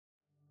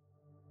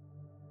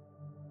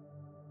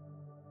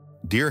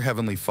Dear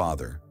Heavenly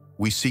Father,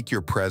 we seek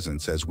your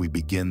presence as we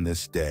begin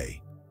this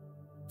day.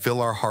 Fill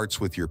our hearts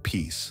with your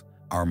peace,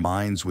 our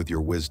minds with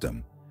your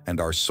wisdom,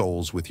 and our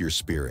souls with your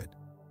spirit.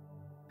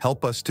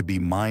 Help us to be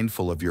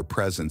mindful of your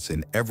presence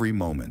in every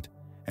moment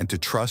and to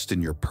trust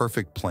in your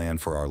perfect plan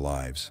for our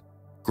lives.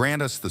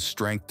 Grant us the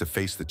strength to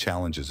face the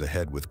challenges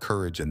ahead with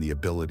courage and the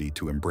ability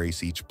to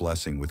embrace each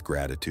blessing with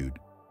gratitude.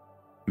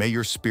 May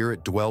your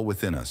Spirit dwell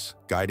within us,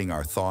 guiding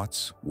our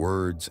thoughts,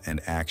 words, and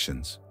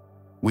actions.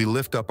 We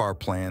lift up our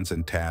plans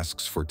and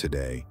tasks for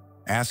today,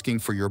 asking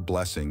for your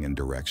blessing and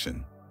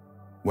direction.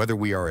 Whether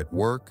we are at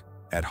work,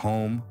 at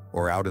home,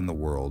 or out in the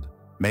world,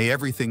 may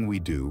everything we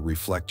do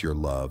reflect your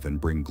love and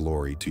bring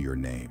glory to your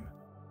name.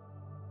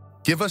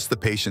 Give us the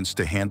patience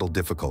to handle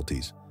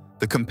difficulties,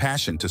 the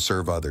compassion to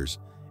serve others,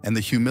 and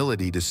the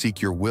humility to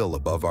seek your will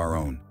above our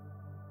own.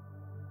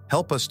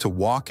 Help us to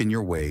walk in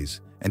your ways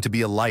and to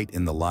be a light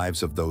in the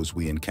lives of those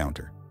we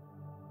encounter.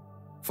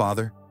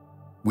 Father,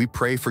 we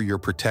pray for your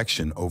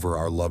protection over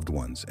our loved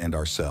ones and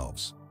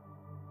ourselves.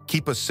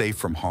 Keep us safe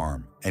from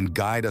harm and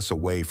guide us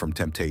away from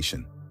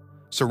temptation.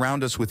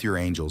 Surround us with your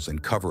angels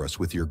and cover us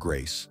with your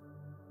grace.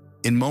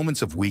 In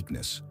moments of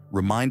weakness,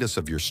 remind us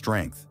of your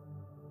strength.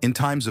 In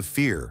times of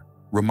fear,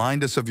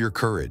 remind us of your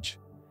courage.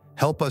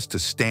 Help us to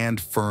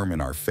stand firm in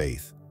our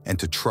faith and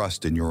to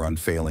trust in your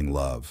unfailing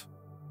love.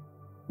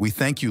 We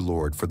thank you,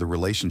 Lord, for the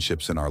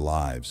relationships in our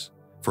lives,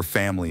 for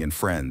family and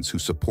friends who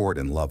support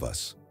and love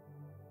us.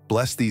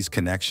 Bless these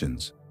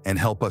connections and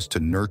help us to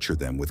nurture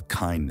them with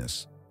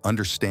kindness,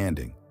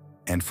 understanding,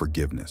 and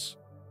forgiveness.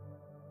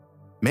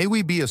 May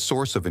we be a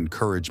source of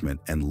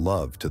encouragement and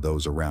love to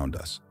those around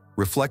us,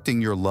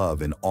 reflecting your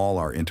love in all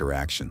our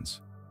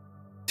interactions.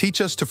 Teach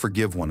us to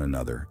forgive one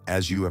another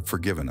as you have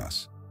forgiven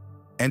us,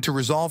 and to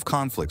resolve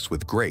conflicts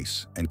with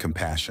grace and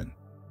compassion.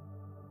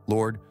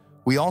 Lord,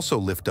 we also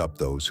lift up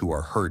those who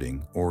are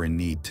hurting or in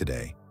need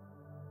today.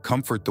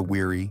 Comfort the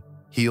weary,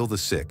 heal the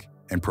sick,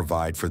 and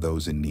provide for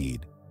those in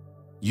need.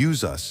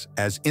 Use us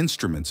as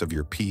instruments of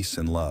your peace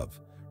and love,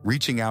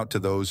 reaching out to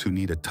those who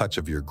need a touch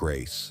of your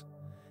grace.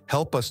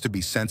 Help us to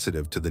be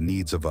sensitive to the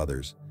needs of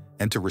others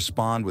and to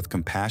respond with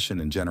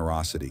compassion and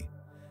generosity.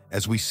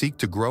 As we seek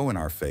to grow in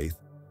our faith,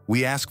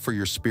 we ask for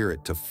your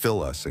Spirit to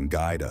fill us and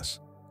guide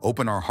us.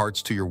 Open our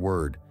hearts to your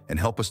word and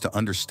help us to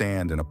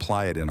understand and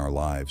apply it in our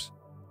lives.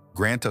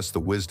 Grant us the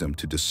wisdom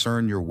to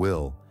discern your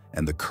will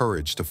and the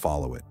courage to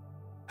follow it.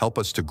 Help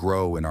us to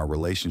grow in our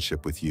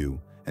relationship with you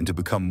and to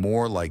become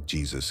more like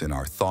Jesus in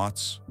our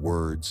thoughts,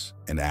 words,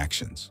 and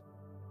actions.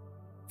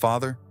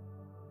 Father,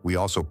 we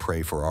also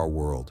pray for our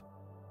world.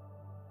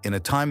 In a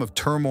time of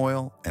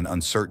turmoil and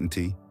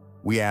uncertainty,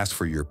 we ask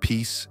for your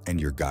peace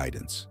and your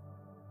guidance.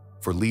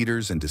 For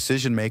leaders and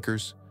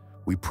decision-makers,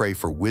 we pray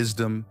for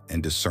wisdom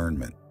and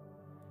discernment.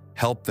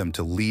 Help them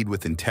to lead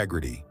with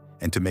integrity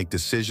and to make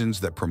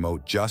decisions that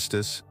promote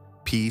justice,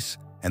 peace,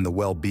 and the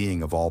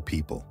well-being of all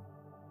people.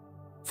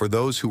 For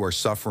those who are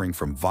suffering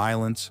from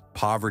violence,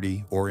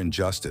 poverty, or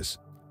injustice,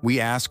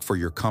 we ask for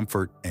your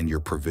comfort and your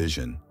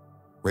provision.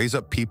 Raise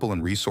up people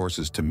and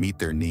resources to meet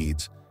their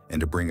needs and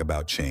to bring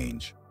about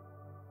change.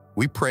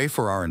 We pray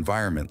for our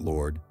environment,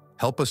 Lord.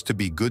 Help us to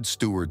be good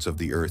stewards of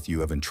the earth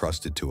you have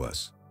entrusted to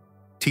us.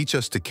 Teach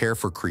us to care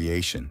for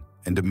creation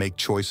and to make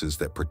choices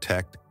that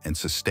protect and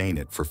sustain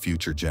it for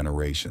future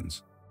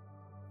generations.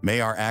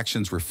 May our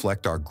actions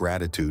reflect our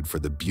gratitude for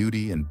the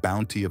beauty and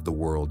bounty of the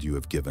world you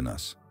have given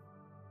us.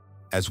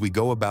 As we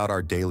go about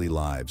our daily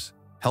lives,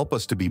 help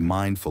us to be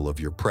mindful of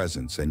your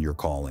presence and your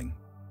calling.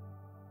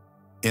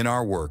 In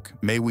our work,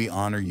 may we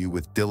honor you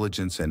with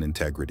diligence and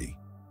integrity.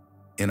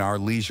 In our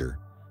leisure,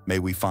 may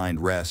we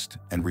find rest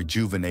and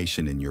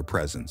rejuvenation in your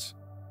presence.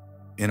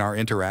 In our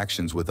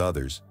interactions with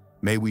others,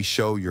 may we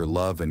show your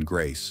love and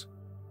grace.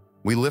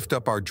 We lift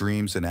up our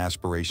dreams and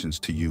aspirations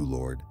to you,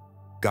 Lord.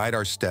 Guide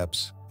our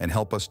steps and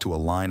help us to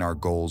align our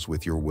goals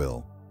with your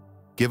will.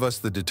 Give us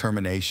the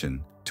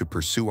determination to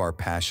pursue our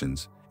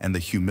passions and the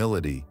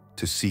humility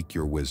to seek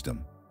your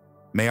wisdom.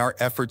 May our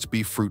efforts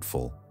be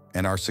fruitful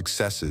and our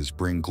successes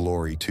bring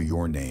glory to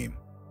your name.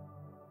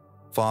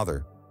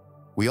 Father,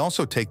 we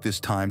also take this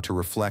time to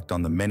reflect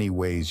on the many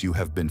ways you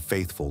have been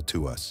faithful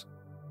to us.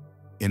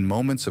 In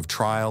moments of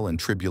trial and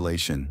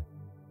tribulation,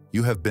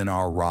 you have been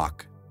our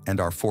rock and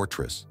our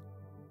fortress.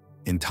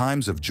 In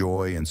times of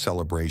joy and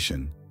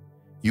celebration,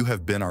 you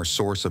have been our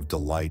source of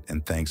delight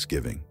and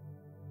thanksgiving.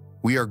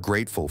 We are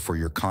grateful for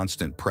your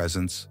constant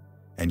presence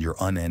and your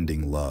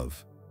unending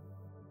love.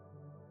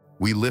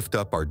 We lift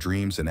up our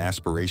dreams and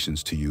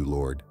aspirations to you,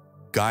 Lord.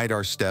 Guide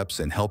our steps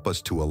and help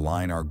us to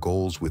align our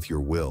goals with your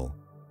will.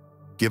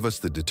 Give us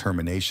the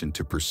determination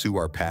to pursue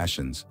our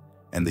passions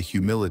and the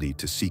humility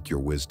to seek your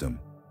wisdom.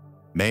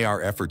 May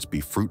our efforts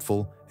be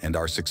fruitful and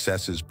our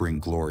successes bring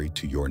glory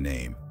to your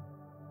name.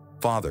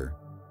 Father,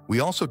 we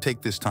also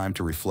take this time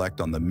to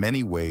reflect on the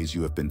many ways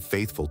you have been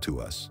faithful to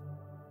us.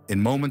 In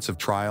moments of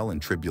trial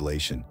and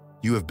tribulation,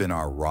 you have been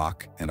our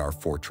rock and our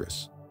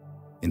fortress.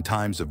 In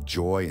times of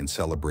joy and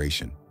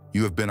celebration,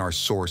 you have been our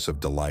source of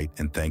delight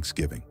and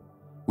thanksgiving.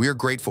 We are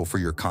grateful for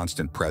your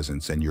constant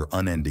presence and your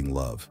unending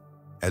love.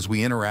 As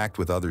we interact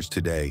with others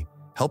today,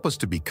 help us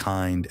to be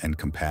kind and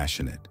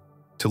compassionate,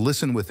 to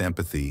listen with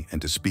empathy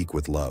and to speak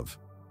with love.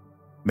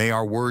 May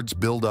our words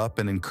build up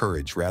and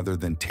encourage rather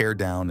than tear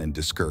down and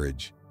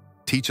discourage.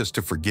 Teach us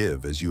to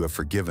forgive as you have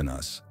forgiven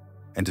us,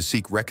 and to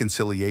seek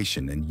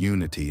reconciliation and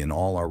unity in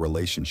all our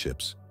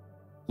relationships.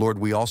 Lord,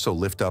 we also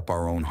lift up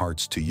our own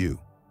hearts to you.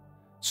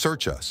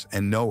 Search us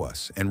and know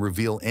us and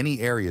reveal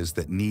any areas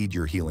that need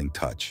your healing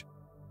touch.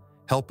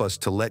 Help us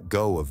to let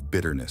go of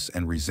bitterness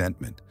and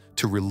resentment,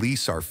 to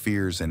release our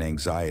fears and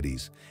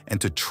anxieties, and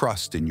to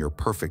trust in your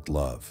perfect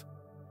love.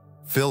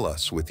 Fill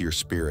us with your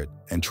Spirit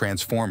and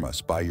transform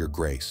us by your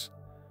grace.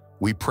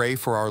 We pray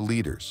for our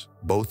leaders,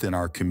 both in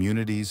our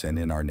communities and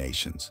in our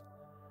nations.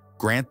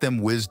 Grant them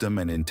wisdom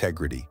and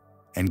integrity,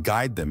 and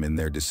guide them in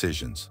their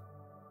decisions.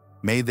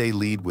 May they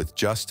lead with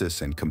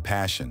justice and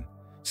compassion,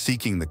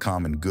 seeking the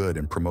common good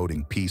and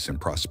promoting peace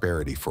and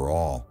prosperity for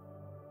all.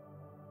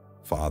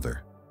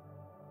 Father,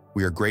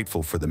 we are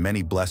grateful for the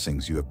many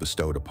blessings you have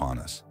bestowed upon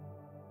us,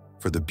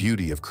 for the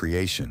beauty of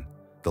creation,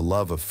 the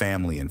love of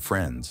family and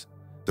friends,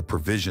 the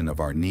provision of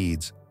our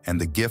needs, and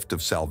the gift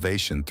of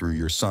salvation through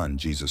your Son,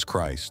 Jesus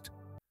Christ.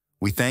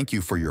 We thank you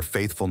for your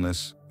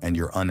faithfulness and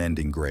your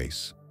unending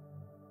grace.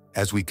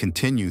 As we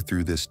continue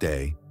through this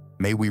day,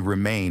 may we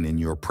remain in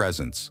your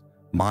presence,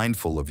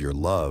 mindful of your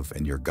love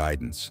and your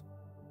guidance.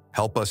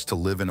 Help us to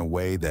live in a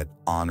way that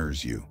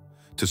honors you,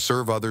 to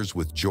serve others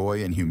with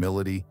joy and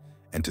humility,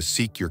 and to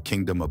seek your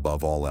kingdom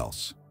above all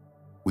else.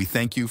 We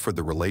thank you for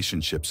the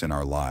relationships in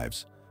our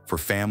lives, for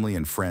family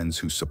and friends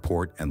who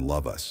support and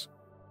love us.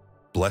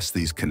 Bless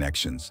these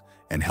connections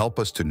and help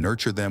us to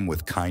nurture them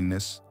with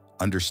kindness,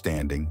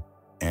 understanding,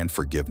 and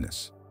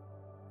forgiveness.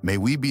 May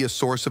we be a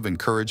source of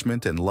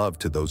encouragement and love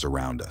to those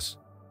around us,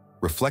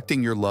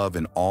 reflecting your love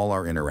in all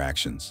our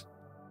interactions.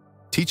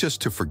 Teach us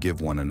to forgive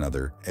one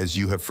another as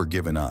you have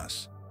forgiven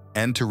us,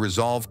 and to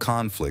resolve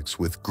conflicts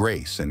with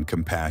grace and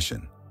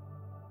compassion.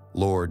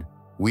 Lord,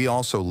 we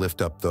also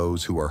lift up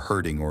those who are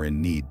hurting or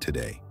in need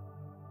today.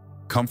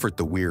 Comfort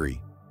the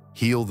weary,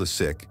 heal the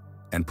sick,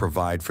 and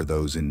provide for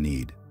those in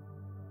need.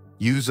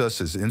 Use us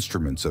as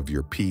instruments of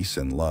your peace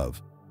and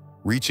love,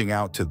 reaching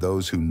out to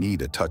those who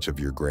need a touch of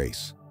your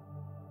grace.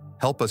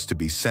 Help us to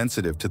be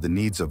sensitive to the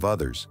needs of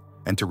others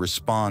and to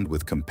respond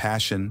with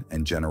compassion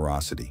and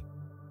generosity.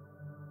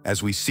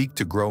 As we seek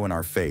to grow in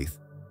our faith,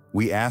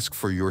 we ask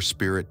for your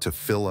Spirit to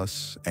fill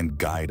us and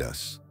guide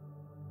us.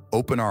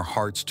 Open our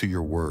hearts to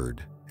your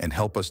word and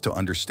help us to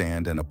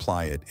understand and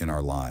apply it in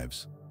our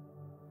lives.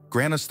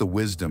 Grant us the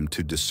wisdom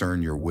to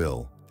discern your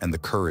will and the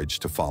courage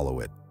to follow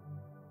it.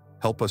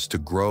 Help us to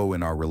grow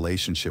in our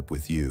relationship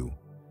with you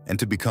and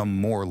to become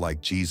more like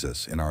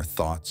Jesus in our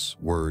thoughts,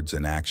 words,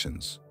 and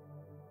actions.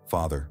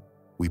 Father,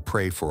 we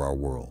pray for our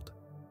world.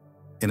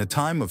 In a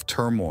time of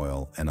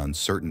turmoil and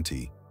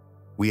uncertainty,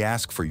 we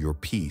ask for your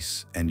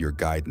peace and your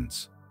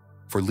guidance.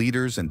 For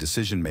leaders and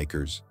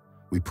decision-makers,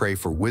 we pray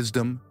for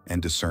wisdom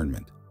and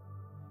discernment.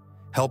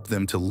 Help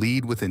them to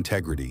lead with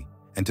integrity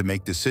and to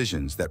make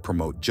decisions that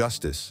promote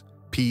justice,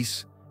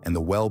 peace, and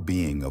the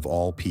well-being of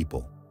all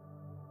people.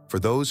 For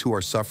those who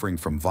are suffering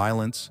from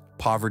violence,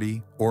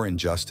 poverty, or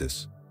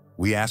injustice,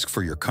 we ask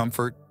for your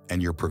comfort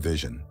and your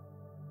provision.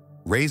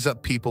 Raise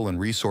up people and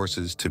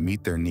resources to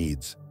meet their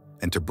needs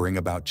and to bring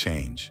about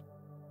change.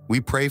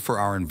 We pray for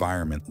our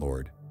environment,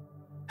 Lord.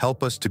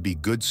 Help us to be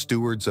good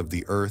stewards of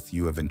the earth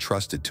you have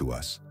entrusted to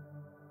us.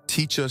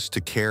 Teach us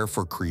to care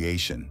for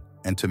creation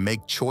and to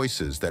make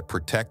choices that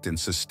protect and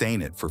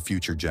sustain it for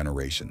future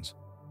generations.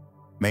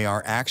 May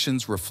our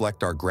actions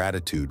reflect our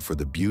gratitude for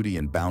the beauty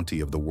and bounty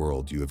of the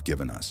world you have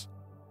given us.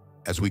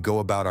 As we go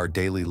about our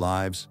daily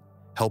lives,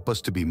 help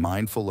us to be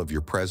mindful of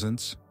your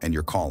presence and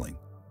your calling.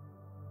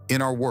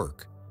 In our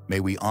work, may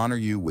we honor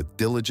you with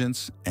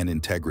diligence and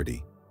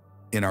integrity.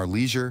 In our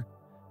leisure,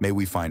 may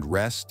we find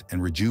rest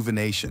and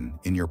rejuvenation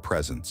in your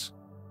presence.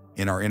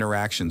 In our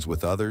interactions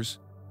with others,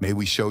 may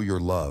we show your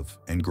love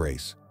and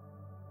grace.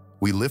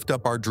 We lift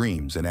up our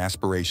dreams and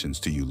aspirations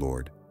to you,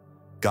 Lord.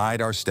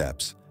 Guide our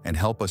steps and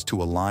help us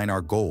to align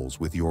our goals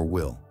with your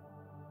will.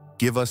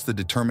 Give us the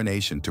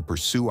determination to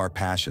pursue our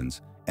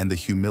passions and the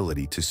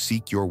humility to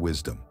seek your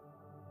wisdom.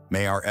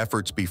 May our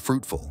efforts be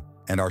fruitful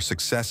and our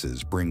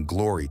successes bring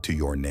glory to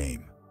your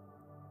name.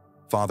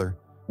 Father,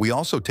 we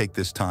also take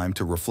this time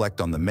to reflect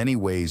on the many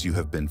ways you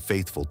have been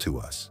faithful to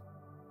us.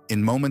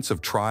 In moments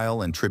of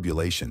trial and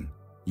tribulation,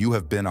 you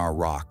have been our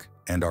rock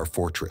and our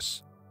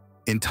fortress.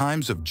 In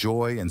times of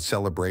joy and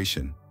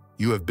celebration,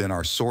 you have been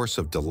our source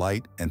of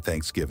delight and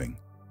thanksgiving.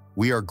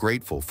 We are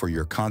grateful for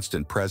your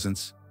constant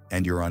presence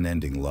and your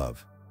unending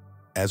love.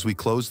 As we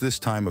close this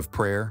time of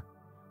prayer,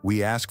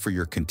 we ask for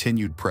your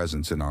continued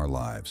presence in our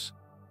lives.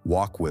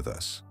 Walk with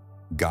us,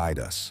 guide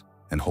us,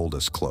 and hold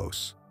us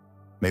close.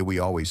 May we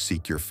always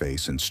seek your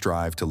face and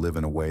strive to live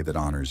in a way that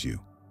honors you.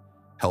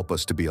 Help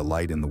us to be a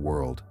light in the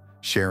world,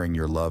 sharing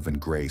your love and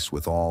grace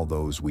with all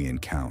those we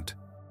encounter.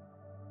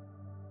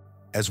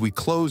 As we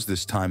close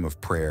this time of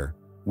prayer,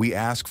 we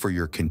ask for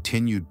your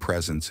continued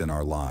presence in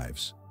our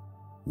lives.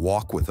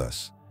 Walk with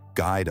us,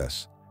 guide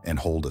us, and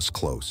hold us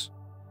close.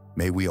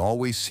 May we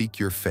always seek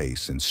your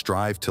face and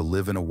strive to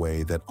live in a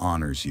way that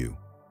honors you.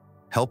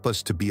 Help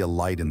us to be a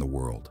light in the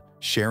world,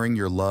 sharing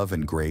your love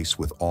and grace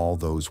with all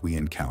those we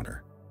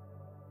encounter.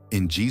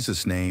 In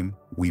Jesus' name,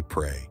 we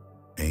pray.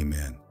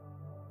 Amen.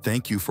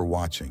 Thank you for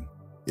watching.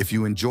 If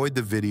you enjoyed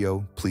the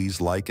video,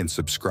 please like and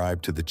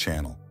subscribe to the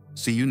channel.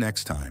 See you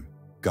next time.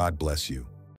 God bless you.